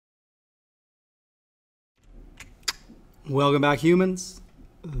Welcome back, humans.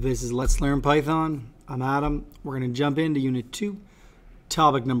 This is Let's Learn Python. I'm Adam. We're going to jump into Unit 2,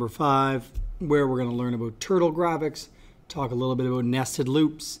 topic number 5, where we're going to learn about turtle graphics, talk a little bit about nested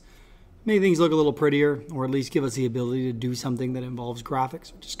loops, make things look a little prettier, or at least give us the ability to do something that involves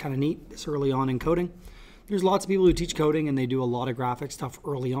graphics, which is kind of neat this early on in coding. There's lots of people who teach coding and they do a lot of graphic stuff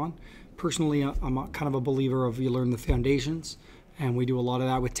early on. Personally, I'm kind of a believer of you learn the foundations, and we do a lot of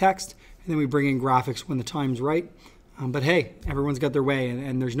that with text, and then we bring in graphics when the time's right. But hey, everyone's got their way,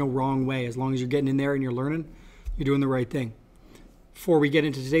 and there's no wrong way. As long as you're getting in there and you're learning, you're doing the right thing. Before we get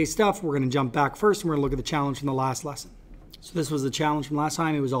into today's stuff, we're going to jump back first, and we're going to look at the challenge from the last lesson. So this was the challenge from last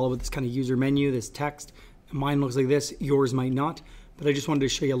time. It was all about this kind of user menu, this text. Mine looks like this. Yours might not. But I just wanted to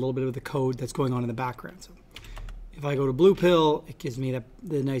show you a little bit of the code that's going on in the background. So if I go to blue pill, it gives me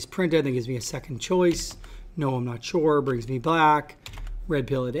the nice printout, then gives me a second choice. No, I'm not sure. Brings me black. Red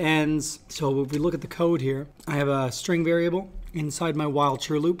pill, it ends. So if we look at the code here, I have a string variable inside my while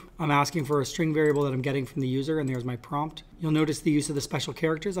true loop. I'm asking for a string variable that I'm getting from the user, and there's my prompt. You'll notice the use of the special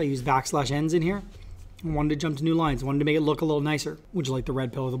characters. I use \ns in here. I wanted to jump to new lines. I wanted to make it look a little nicer. Would you like the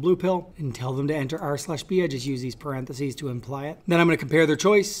red pill or the blue pill? And tell them to enter r/b. I just use these parentheses to imply it. Then I'm going to compare their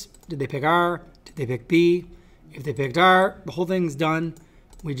choice. Did they pick R? Did they pick B? If they picked R, the whole thing's done.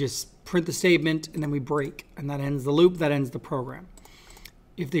 We just print the statement, and then we break. And that ends the loop. That ends the program.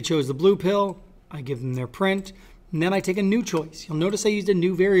 If they chose the blue pill, I give them their print, and then I take a new choice. You'll notice I used a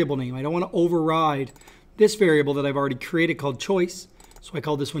new variable name. I don't want to override this variable that I've already created called choice. So I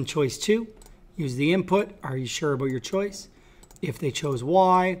call this one choice 2. Use the input. Are you sure about your choice? If they chose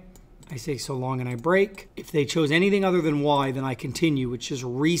Y, I say so long and I break. If they chose anything other than Y, then I continue, which just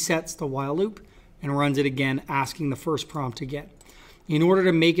resets the while loop and runs it again, asking the first prompt again. In order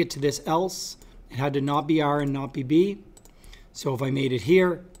to make it to this else, it had to not be R and not be B. So if I made it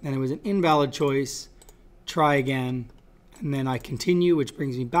here, then it was an invalid choice, try again, and then I continue, which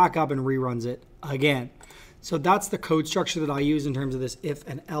brings me back up and reruns it again. So that's the code structure that I use in terms of this if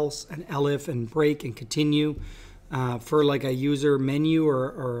and else and elif and break and continue for like a user menu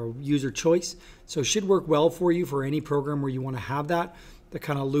or a user choice. So it should work well for you for any program where you want to have that, the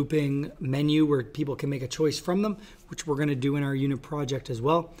kind of looping menu where people can make a choice from them, which we're going to do in our unit project as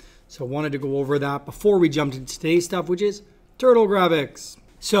well. So I wanted to go over that before we jumped into today's stuff, which is turtle graphics.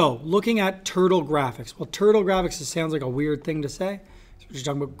 So looking at turtle graphics. Well, turtle graphics sounds like a weird thing to say. So we're just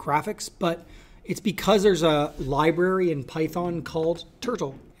talking about graphics, but it's because there's a library in Python called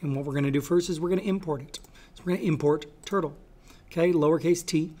turtle. And what we're going to do first is we're going to import it. So we're going to import turtle. Okay, lowercase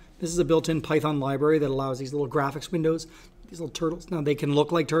t. This is a built-in Python library that allows these little graphics windows, these little turtles. Now they can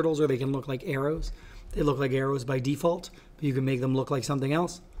look like turtles or they can look like arrows. They look like arrows by default, but you can make them look like something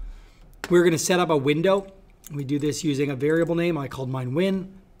else. We're going to set up a window. We do this using a variable name. I called mine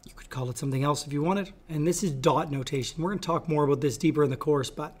win. You could call it something else if you wanted. And this is dot notation. We're going to talk more about this deeper in the course,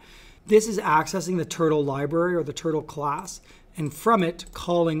 but this is accessing the turtle library or the turtle class, and from it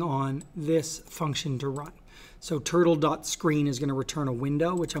calling on this function to run. So turtle.screen is going to return a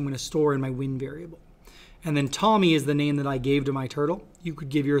window, which I'm going to store in my win variable. And then Tommy is the name that I gave to my turtle. You could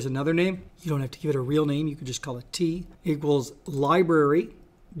give yours another name. You don't have to give it a real name. You could just call it T equals library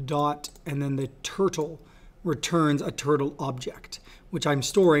dot, and then the turtle returns a turtle object, which I'm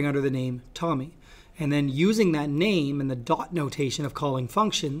storing under the name Tommy. And then using that name and the dot notation of calling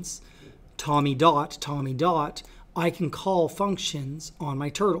functions, Tommy dot, I can call functions on my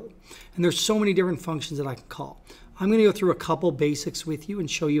turtle. And there's so many different functions that I can call. I'm going to go through a couple basics with you and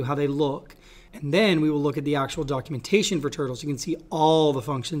show you how they look. And then we will look at the actual documentation for turtles so you can see all the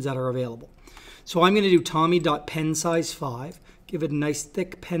functions that are available. So I'm going to do Tommy.pensize5, give it a nice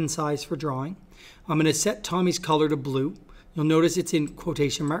thick pen size for drawing. I'm going to set Tommy's color to blue. You'll notice it's in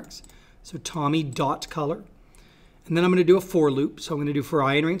quotation marks. So Tommy.color. And then I'm going to do a for loop. So I'm going to do for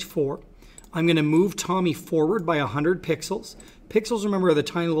I in range 4. I'm going to move Tommy forward by 100 pixels. Pixels, remember, are the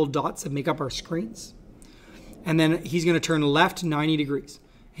tiny little dots that make up our screens. And then he's going to turn left 90 degrees.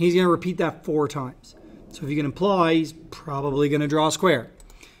 He's going to repeat that 4 times. So if you can imply, he's probably going to draw a square.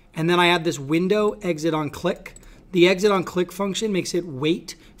 And then I add this window exit on click. The exit on click function makes it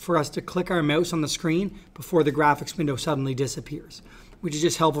wait for us to click our mouse on the screen before the graphics window suddenly disappears, which is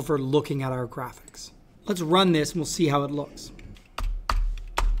just helpful for looking at our graphics. Let's run this and we'll see how it looks.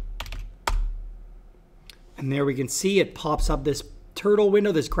 And there we can see it pops up this turtle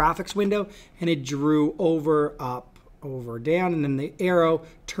window, this graphics window, and it drew over, up, over, down, and then the arrow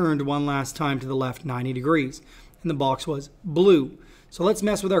turned one last time to the left 90 degrees. And the box was blue. So let's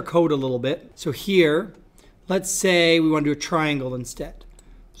mess with our code a little bit. So here, let's say we want to do a triangle instead.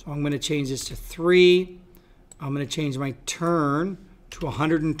 So I'm going to change this to 3. I'm going to change my turn to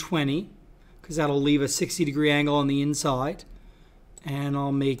 120 because that'll leave a 60-degree angle on the inside. And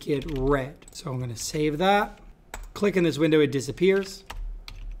I'll make it red. So I'm going to save that. Click in this window, it disappears.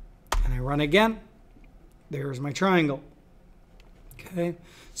 And I run again. There's my triangle. Okay,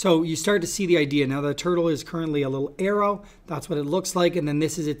 so you start to see the idea. Now the turtle is currently a little arrow. That's what it looks like. And then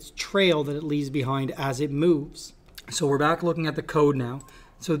this is its trail that it leaves behind as it moves. So we're back looking at the code now.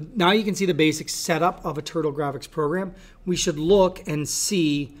 So now you can see the basic setup of a turtle graphics program. We should look and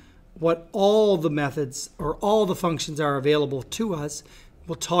see what all the methods or all the functions are available to us.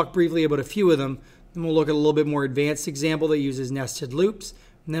 We'll talk briefly about a few of them. Then we'll look at a little bit more advanced example that uses nested loops.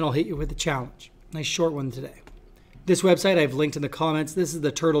 And then I'll hit you with the challenge. Nice short one today. This website I've linked in the comments. This is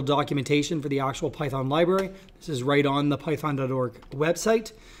the turtle documentation for the actual Python library. This is right on the python.org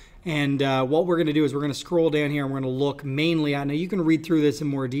website. And what we're going to do is we're going to scroll down here and we're going to look mainly at, now you can read through this in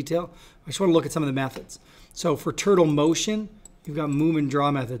more detail. I just want to look at some of the methods. So for turtle motion, you've got move and draw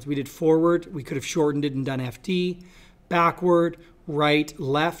methods. We did forward. We could have shortened it and done FD. Backward, right,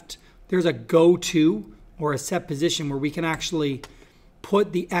 left. There's a go to or a set position where we can actually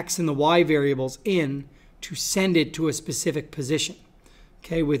put the X and the Y variables in to send it to a specific position,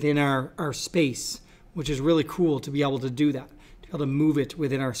 okay, within our space, which is really cool to be able to do that, to be able to move it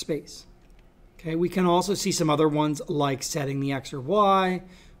within our space. Okay, we can also see some other ones like setting the X or Y.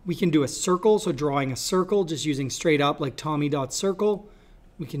 We can do a circle, so drawing a circle just using straight up like Tommy.circle.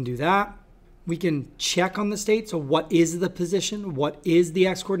 We can do that. We can check on the state, so what is the position, what is the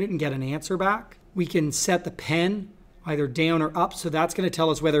X coordinate, and get an answer back. We can set the pen either down or up, so that's going to tell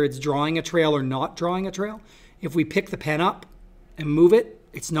us whether it's drawing a trail or not drawing a trail. If we pick the pen up and move it,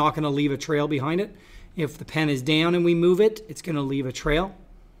 it's not going to leave a trail behind it. If the pen is down and we move it, it's going to leave a trail.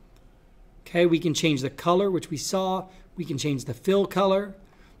 Okay, we can change the color, which we saw. We can change the fill color.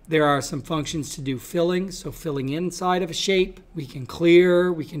 There are some functions to do filling, so filling inside of a shape. We can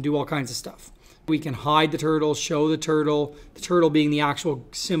clear, we can do all kinds of stuff. We can hide the turtle, show the turtle being the actual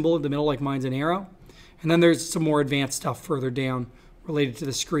symbol in the middle, like mine's an arrow. And then there's some more advanced stuff further down related to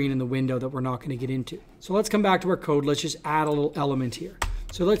the screen and the window that we're not going to get into. So let's come back to our code. Let's just add a little element here.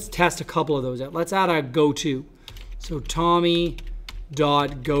 So let's test a couple of those out. Let's add a goto. So Tommy.goto,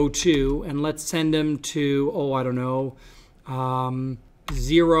 and let's send them to, oh, I don't know,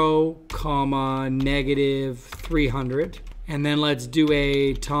 0, -300. And then let's do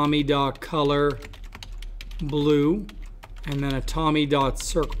a Tommy.color blue, and then a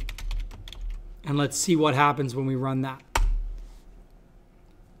Tommy.circle. And let's see what happens when we run that.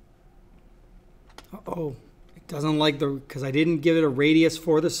 Uh-oh, it doesn't like because I didn't give it a radius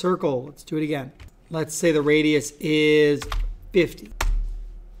for the circle. Let's do it again. Let's say the radius is 50.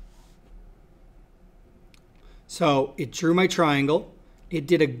 So it drew my triangle. It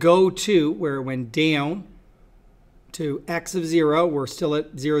did a go to where it went down to X of 0. We're still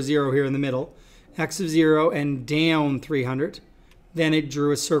at 0, 0 here in the middle. X of 0 and down 300. Then it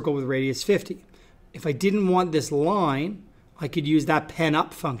drew a circle with radius 50. If I didn't want this line, I could use that pen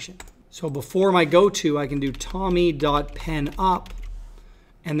up function. So before my go to, I can do Tommy.pen up.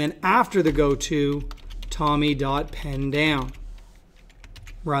 And then after the go to, Tommy.pen down.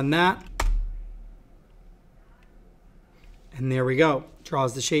 Run that. And there we go.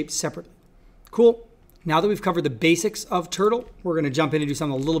 Draws the shape separately. Cool. Now that we've covered the basics of turtle, we're going to jump in and do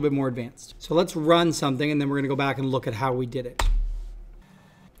something a little bit more advanced. So let's run something, and then we're going to go back and look at how we did it.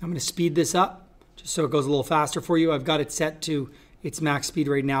 I'm going to speed this up just so it goes a little faster for you. I've got it set to its max speed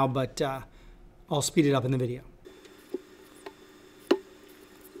right now, but I'll speed it up in the video.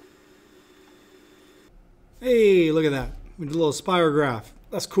 Hey, look at that. We did a little spirograph.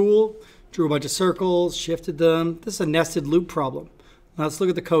 That's cool. Drew a bunch of circles, shifted them. This is a nested loop problem. Let's look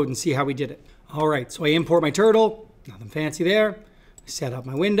at the code and see how we did it. All right, so I import my turtle. Nothing fancy there. I set up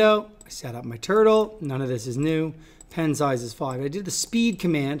my window. I set up my turtle. None of this is new. Pen size is 5. I did the speed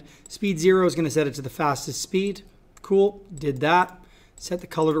command. Speed 0 is going to set it to the fastest speed. Cool. Did that. Set the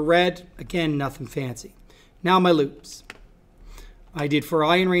color to red. Again, nothing fancy. Now my loops. I did for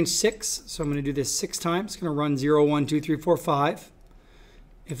I in range 6, so I'm going to do this 6 times. It's going to run 0, 1, 2, 3, 4, 5.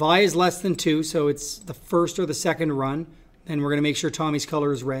 If I is less than 2, so it's the first or the second run, then we're going to make sure Tommy's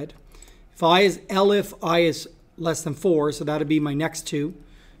color is red. If I is less than 4, so that would be my next 2,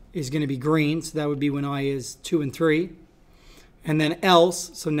 is going to be green. So that would be when I is 2 and 3. And then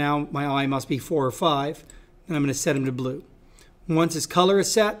else, so now my I must be 4 or 5. And I'm going to set him to blue. Once his color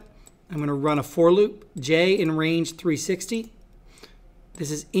is set, I'm going to run a for loop, J in range 360. This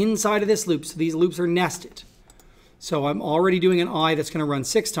is inside of this loop, so these loops are nested. So I'm already doing an I that's going to run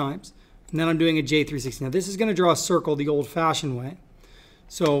 6 times. And then I'm doing a J360. Now this is going to draw a circle the old-fashioned way.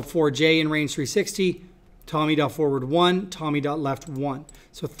 So for J in range 360, Tommy.forward 1, Tommy.left 1.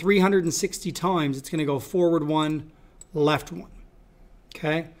 So 360 times it's going to go forward 1, left 1.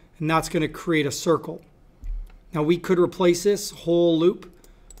 Okay? And that's going to create a circle. Now we could replace this whole loop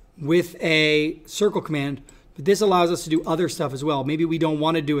with a circle command, but this allows us to do other stuff as well. Maybe we don't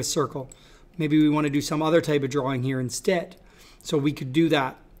want to do a circle. Maybe we want to do some other type of drawing here instead. So we could do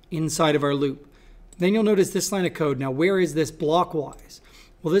that inside of our loop. Then you'll notice this line of code. Now where is this block-wise?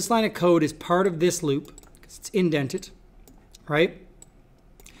 Well, this line of code is part of this loop because it's indented, right?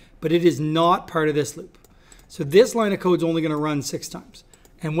 But it is not part of this loop. So this line of code is only going to run 6 times.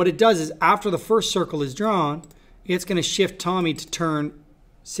 And what it does is after the first circle is drawn, it's going to shift Tommy to turn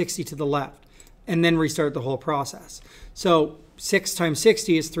 60 to the left and then restart the whole process. So 6 times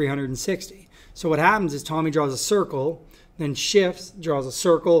 60 is 360. So what happens is Tommy draws a circle, then shifts, draws a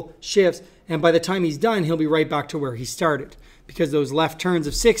circle, shifts, and by the time he's done, he'll be right back to where he started because those left turns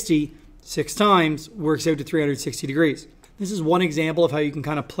of 60 6 times works out to 360 degrees. This is one example of how you can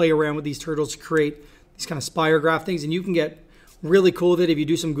kind of play around with these turtles to create these kind of spirograph things, and you can get really cool with it if you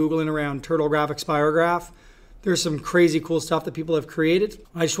do some Googling around turtle graphic spirograph. There's some crazy cool stuff that people have created.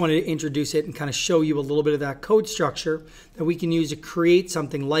 I just wanted to introduce it and kind of show you a little bit of that code structure that we can use to create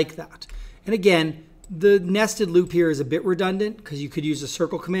something like that. And again, the nested loop here is a bit redundant because you could use a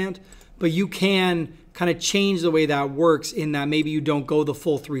circle command, but you can kind of change the way that works in that maybe you don't go the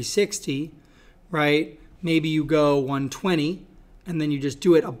full 360, right? Maybe you go 120 and then you just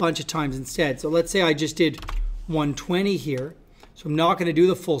do it a bunch of times instead. So let's say I just did 120 here. So I'm not going to do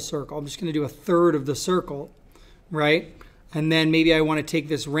the full circle. I'm just going to do a third of the circle, right? And then maybe I want to take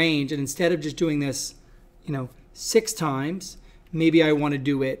this range and instead of just doing this, 6 times, maybe I want to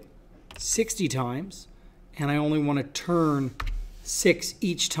do it 60 times and I only want to turn 6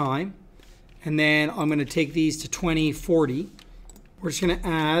 each time. And then I'm going to take these to 20, 40. We're just going to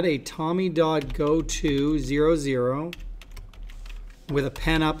add a Tommy.goTo00 with a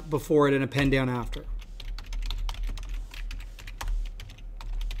pen up before it and a pen down after.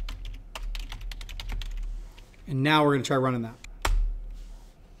 And now we're going to try running that.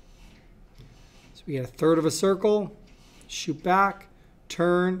 So we get a third of a circle, shoot back,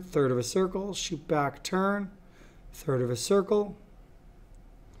 turn, third of a circle, shoot back, turn, third of a circle.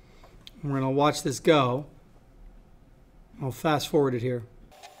 And we're going to watch this go. I'll fast forward it here.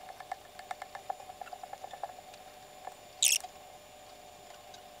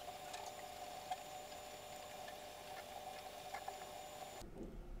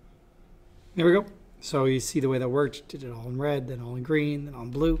 There we go. So you see the way that worked. Did it all in red, then all in green, then all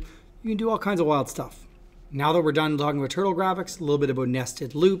in blue. You can do all kinds of wild stuff. Now that we're done talking about turtle graphics, a little bit about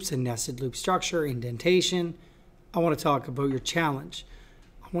nested loops and nested loop structure, indentation, I want to talk about your challenge.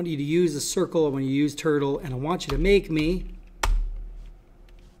 I want you to use a circle when you use turtle, and I want you to make me a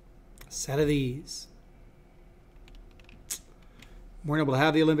set of these. We weren't able to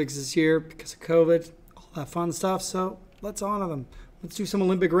have the Olympics this year because of COVID, all that fun stuff, so let's honor them. Let's do some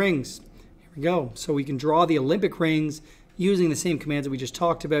Olympic rings. Here we go. So we can draw the Olympic rings using the same commands that we just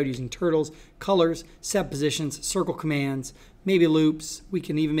talked about, using turtles, colors, set positions, circle commands, maybe loops. We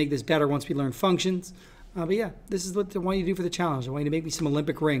can even make this better once we learn functions. But yeah, this is what I want you to do for the challenge. I want you to make me some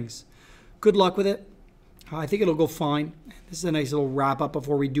Olympic rings. Good luck with it. I think it'll go fine. This is a nice little wrap up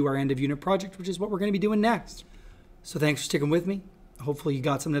before we do our end of unit project, which is what we're going to be doing next. So thanks for sticking with me. Hopefully you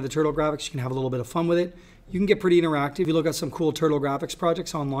got some of the turtle graphics. You can have a little bit of fun with it. You can get pretty interactive. If you look at some cool turtle graphics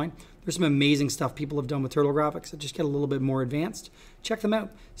projects online, there's some amazing stuff people have done with turtle graphics that just get a little bit more advanced. Check them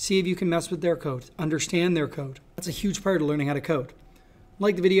out. See if you can mess with their code. Understand their code. That's a huge part of learning how to code.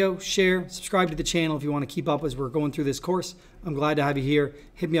 Like the video, share, subscribe to the channel if you want to keep up as we're going through this course. I'm glad to have you here.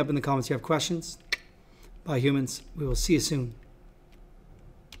 Hit me up in the comments if you have questions. Bye, humans. We will see you soon.